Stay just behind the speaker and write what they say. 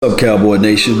What's up, Cowboy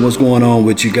Nation? What's going on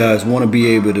with you guys? Want to be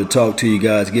able to talk to you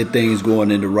guys, get things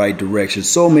going in the right direction.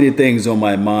 So many things on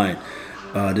my mind.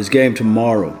 This game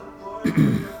tomorrow.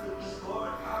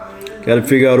 Got to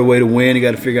figure out a way to win. You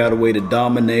got to figure out a way to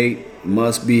dominate.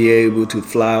 Must be able to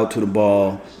fly out to the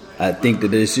ball. I think that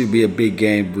this should be a big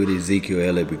game with Ezekiel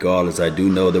Elliott regardless. I do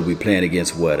know that we're playing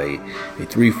against a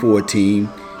 3-4 team.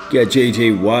 You got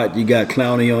J.J. Watt. You got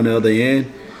Clowney on the other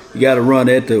end. You got to run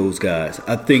at those guys.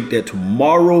 I think that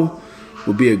tomorrow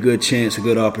will be a good chance, a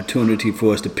good opportunity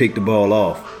for us to pick the ball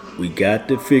off. We got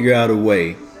to figure out a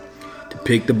way to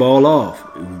pick the ball off.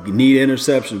 We need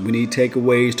interceptions. We need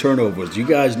takeaways, turnovers. You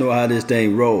guys know how this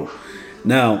thing rolls.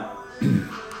 Now,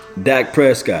 Dak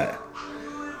Prescott.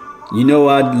 You know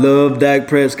I love Dak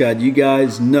Prescott. You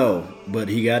guys know. But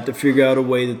he got to figure out a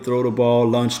way to throw the ball,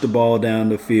 launch the ball down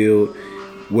the field,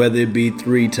 whether it be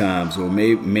 3 times or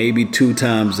maybe 2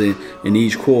 times in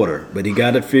each quarter. But he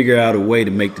got to figure out a way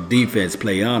to make the defense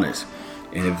play honest.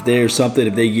 And if there's something,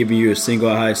 if they're giving you a single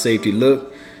high safety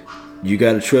look, you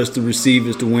got to trust the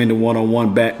receivers to win the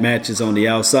one-on-one matches on the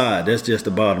outside. That's just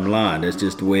the bottom line. That's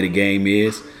just the way the game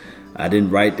is. I didn't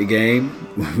write the game.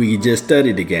 We just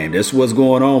studied the game. That's what's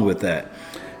going on with that.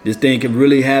 This thing can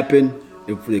really happen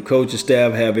if the coaching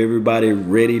staff have everybody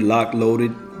ready, locked,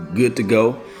 loaded, good to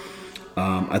go.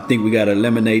 I think we got to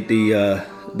eliminate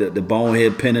the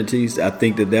bonehead penalties. I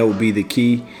think that would be the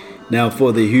key. Now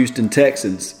for the Houston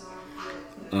Texans,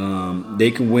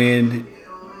 they can win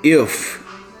if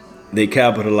they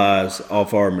capitalize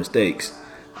off our mistakes.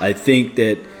 I think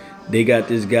that they got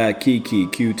this guy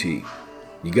QT.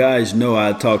 You guys know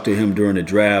I talked to him during the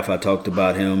draft. I talked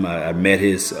about him. I met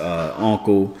his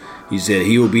uncle. He said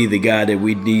he will be the guy that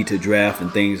we need to draft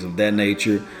and things of that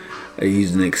nature.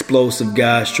 He's an explosive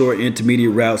guy, short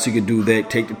intermediate routes. He can do that.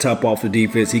 Take the top off the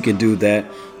defense. He can do that.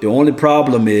 The only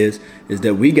problem is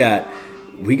that we got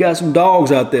some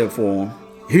dogs out there for him.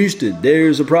 Houston,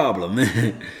 there's a problem.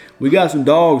 We got some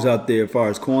dogs out there as far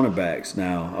as cornerbacks.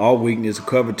 Now, our weakness is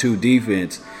cover 2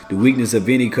 defense. The weakness of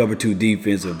any cover 2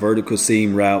 defense are vertical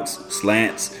seam routes,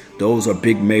 slants. Those are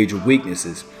big major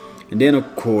weaknesses. And then,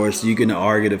 of course, you can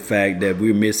argue the fact that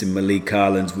we're missing Malik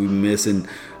Collins. We're missing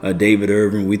David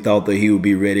Irvin. We thought that he would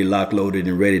be ready, locked, loaded,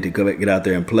 and ready to get out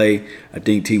there and play. I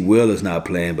think T. Will is not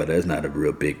playing, but that's not a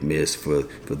real big miss for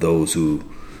those who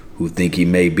think he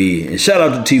may be. And shout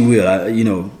out to T.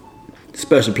 Will.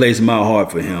 Special place in my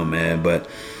heart for him, man. But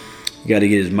you got to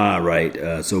get his mind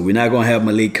right. So we're not going to have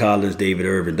Malik Collins, David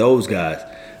Irvin, those guys.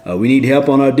 We need help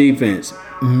on our defense.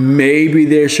 Maybe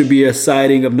there should be a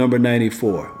sighting of number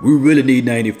 94. We really need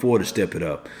 94 to step it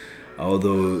up.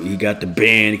 Although he got the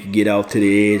band, he can get out to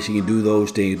the edge, he can do those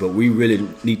things. But we really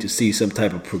need to see some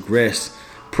type of progress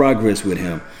with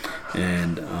him.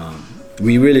 And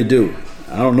we really do.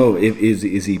 I don't know if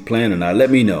is he playing or not.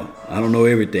 Let me know. I don't know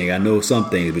everything. I know some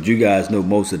things, but you guys know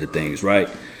most of the things, right?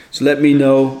 So let me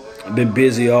know. I've been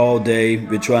busy all day.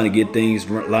 Been trying to get things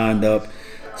lined up,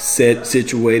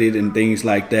 situated, and things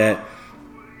like that.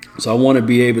 So I want to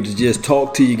be able to just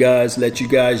talk to you guys, let you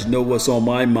guys know what's on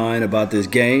my mind about this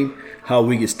game, how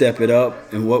we can step it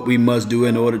up, and what we must do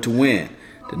in order to win.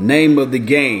 The name of the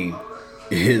game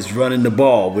is running the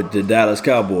ball with the Dallas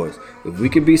Cowboys. If we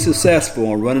can be successful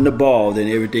on running the ball, then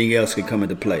everything else can come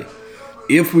into play.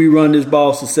 If we run this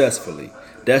ball successfully,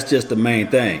 that's just the main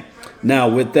thing. Now,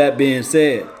 with that being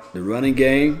said, the running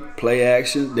game, play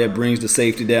action, that brings the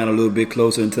safety down a little bit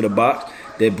closer into the box.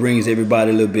 That brings everybody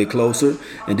a little bit closer.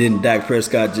 And then Dak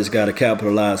Prescott just got to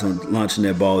capitalize on launching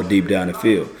that ball deep down the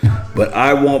field. But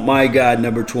I want my guy,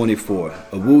 number 24,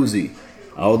 Awuzie.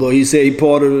 Although he said he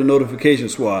part of the notification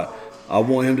squad, I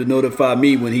want him to notify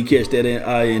me when he catch that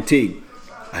INT.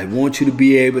 I want you to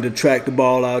be able to track the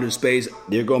ball out in space.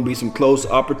 There are going to be some close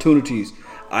opportunities.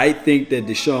 I think that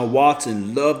Deshaun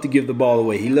Watson loved to give the ball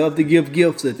away. He loved to give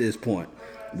gifts at this point.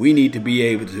 We need to be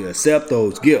able to accept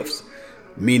those gifts,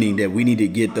 meaning that we need to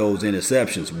get those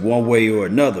interceptions one way or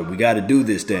another. We got to do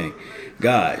this thing.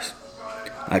 Guys,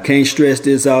 I can't stress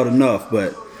this out enough,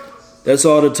 but that's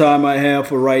all the time I have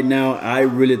for right now. I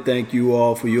really thank you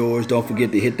all for yours. Don't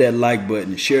forget to hit that like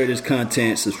button, share this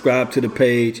content, subscribe to the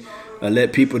page,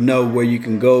 let people know where you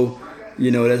can go.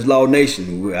 That's Law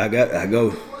Nation. I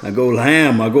go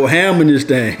ham in this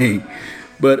thing.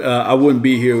 But I wouldn't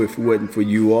be here if it wasn't for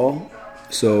you all.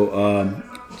 So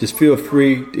just feel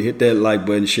free to hit that like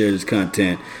button, share this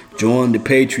content. Join the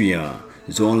Patreon.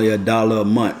 It's only $1 a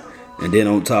month. And then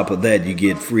on top of that, you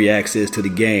get free access to the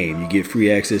game. You get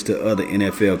free access to other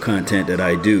NFL content that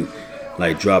I do,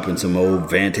 like dropping some old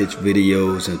Vantage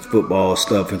videos and football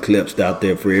stuff and clips out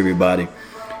there for everybody.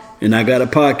 And I got a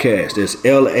podcast. That's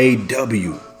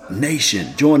LAW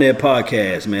Nation. Join their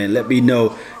podcast, man. Let me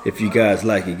know if you guys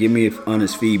like it. Give me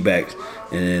honest feedback.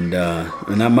 And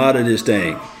I'm out of this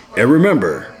thing. And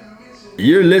remember,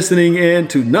 you're listening in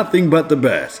to nothing but the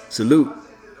best. Salute.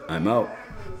 I'm out.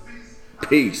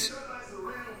 Peace.